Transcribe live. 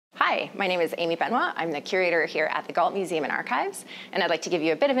Hi, my name is Aimee Benoit. I'm the curator here at the Galt Museum and Archives, and I'd like to give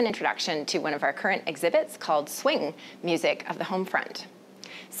you a bit of an introduction to one of our current exhibits called Swing, Music of the Home Front.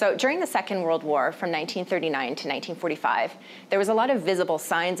 So during the Second World War, from 1939 to 1945, there was a lot of visible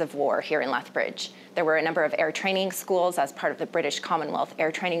signs of war here in Lethbridge. There were a number of air training schools as part of the British Commonwealth Air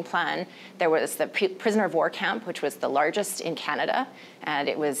Training Plan. There was the prisoner of war camp, which was the largest in Canada, and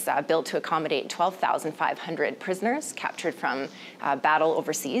it was built to accommodate 12,500 prisoners captured from battle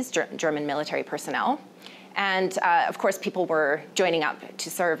overseas, German military personnel. And of course, people were joining up to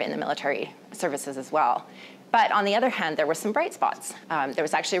serve in the military services as well. But on the other hand, there were some bright spots. There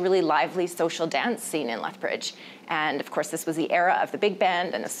was actually a really lively social dance scene in Lethbridge. And of course, this was the era of the big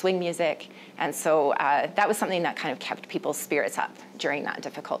band and the swing music. And so that was something that kind of kept people's spirits up during that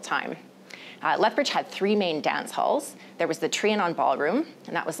difficult time. Lethbridge had three main dance halls. There was the Trianon Ballroom,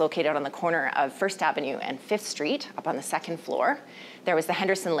 and that was located on the corner of 1st Avenue and 5th Street, up on the 2nd floor. There was the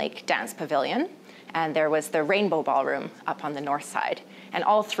Henderson Lake Dance Pavilion, and there was the Rainbow Ballroom up on the north side. And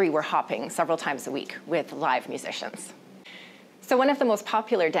all three were hopping several times a week with live musicians. So one of the most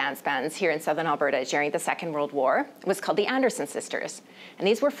popular dance bands here in southern Alberta during the Second World War was called the Anderson Sisters. And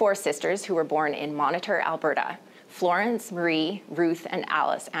these were four sisters who were born in Monitor, Alberta: Florence, Marie, Ruth, and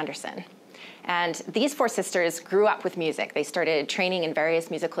Alice Anderson. And these four sisters grew up with music. They started training in various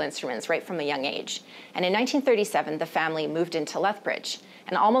musical instruments right from a young age. And in 1937, the family moved into Lethbridge.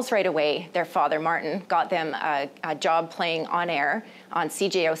 And almost right away, their father, Martin, got them a job playing on air on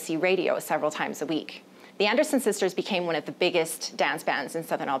CJOC radio several times a week. The Anderson Sisters became one of the biggest dance bands in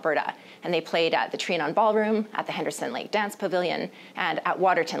southern Alberta, and they played at the Trianon Ballroom, at the Henderson Lake Dance Pavilion, and at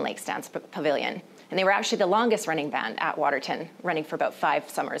Waterton Lakes Dance Pavilion. And they were actually the longest running band at Waterton, running for about 5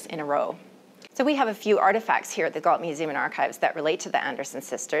 summers in a row. So we have a few artifacts here at the Galt Museum and Archives that relate to the Anderson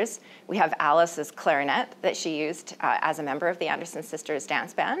Sisters. We have Alice's clarinet that she used as a member of the Anderson Sisters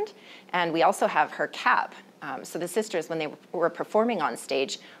dance band. And we also have her cap. So the sisters, when they were performing on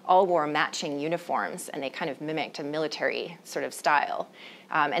stage, all wore matching uniforms, and they kind of mimicked a military sort of style.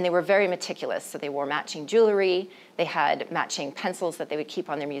 And they were very meticulous, so they wore matching jewelry, they had matching pencils that they would keep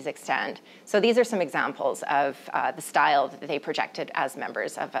on their music stand. So these are some examples of the style that they projected as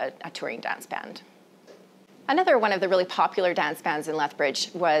members of a touring dance band. Another one of the really popular dance bands in Lethbridge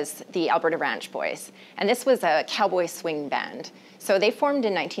was the Alberta Ranch Boys, and this was a cowboy swing band. So they formed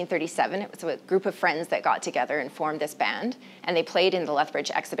in 1937. It was a group of friends that got together and formed this band, and they played in the Lethbridge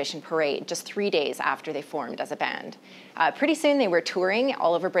Exhibition Parade just 3 days after they formed as a band. Pretty soon they were touring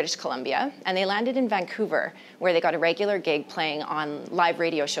all over British Columbia, and they landed in Vancouver, where they got a regular gig playing on live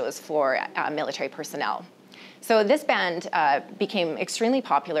radio shows for military personnel. So this band became extremely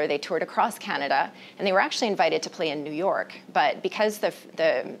popular. They toured across Canada, and they were actually invited to play in New York. But because the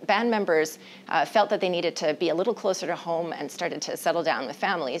band members felt that they needed to be a little closer to home and started to settle down with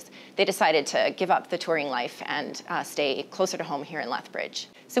families, they decided to give up the touring life and stay closer to home here in Lethbridge.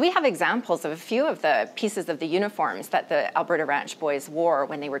 So we have examples of a few of the pieces of the uniforms that the Alberta Ranch Boys wore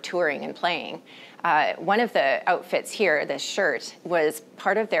when they were touring and playing. One of the outfits here, this shirt, was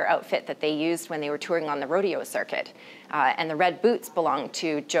part of their outfit that they used when they were touring on the rodeo circuit. And the red boots belonged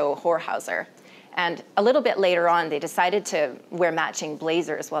to Joe Horhauser. And a little bit later on, they decided to wear matching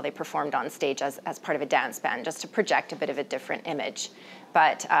blazers while they performed on stage as part of a dance band, just to project a bit of a different image.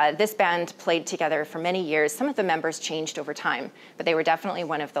 But this band played together for many years. Some of the members changed over time, but they were definitely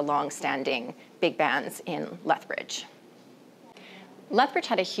one of the long-standing big bands in Lethbridge. Lethbridge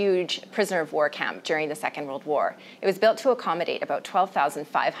had a huge prisoner of war camp during the Second World War. It was built to accommodate about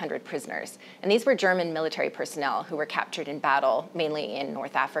 12,500 prisoners, and these were German military personnel who were captured in battle, mainly in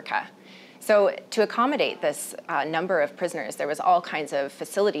North Africa. So to accommodate this number of prisoners, there was all kinds of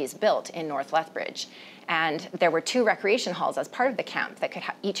facilities built in North Lethbridge. And there were 2 recreation halls as part of the camp that could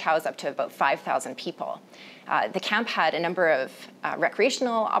each house up to about 5,000 people. The camp had a number of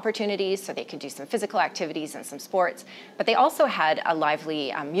recreational opportunities, so they could do some physical activities and some sports, but they also had a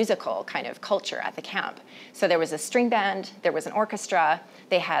lively musical kind of culture at the camp. So there was a string band, there was an orchestra,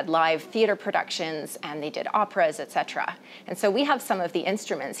 they had live theater productions, and they did operas, etc. And so we have some of the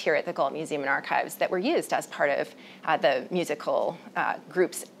instruments here at the Galt Museum and Archives that were used as part of the musical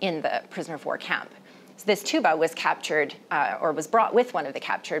groups in the prisoner of war camp. So this tuba was captured, or was brought with one of the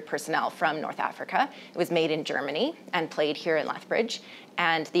captured personnel from North Africa. It was made in Germany and played here in Lethbridge.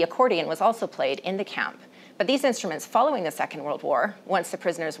 And the accordion was also played in the camp. But these instruments, following the Second World War, once the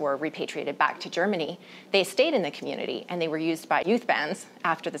prisoners were repatriated back to Germany, they stayed in the community, and they were used by youth bands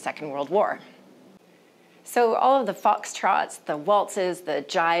after the Second World War. So all of the foxtrots, the waltzes, the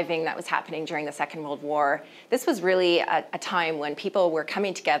jiving that was happening during the Second World War, this was really a time when people were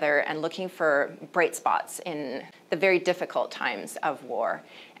coming together and looking for bright spots in the very difficult times of war.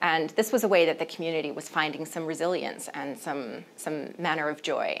 And this was a way that the community was finding some resilience and some manner of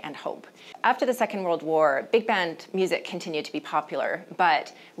joy and hope. After the Second World War, big band music continued to be popular,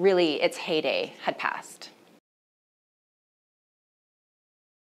 but really its heyday had passed.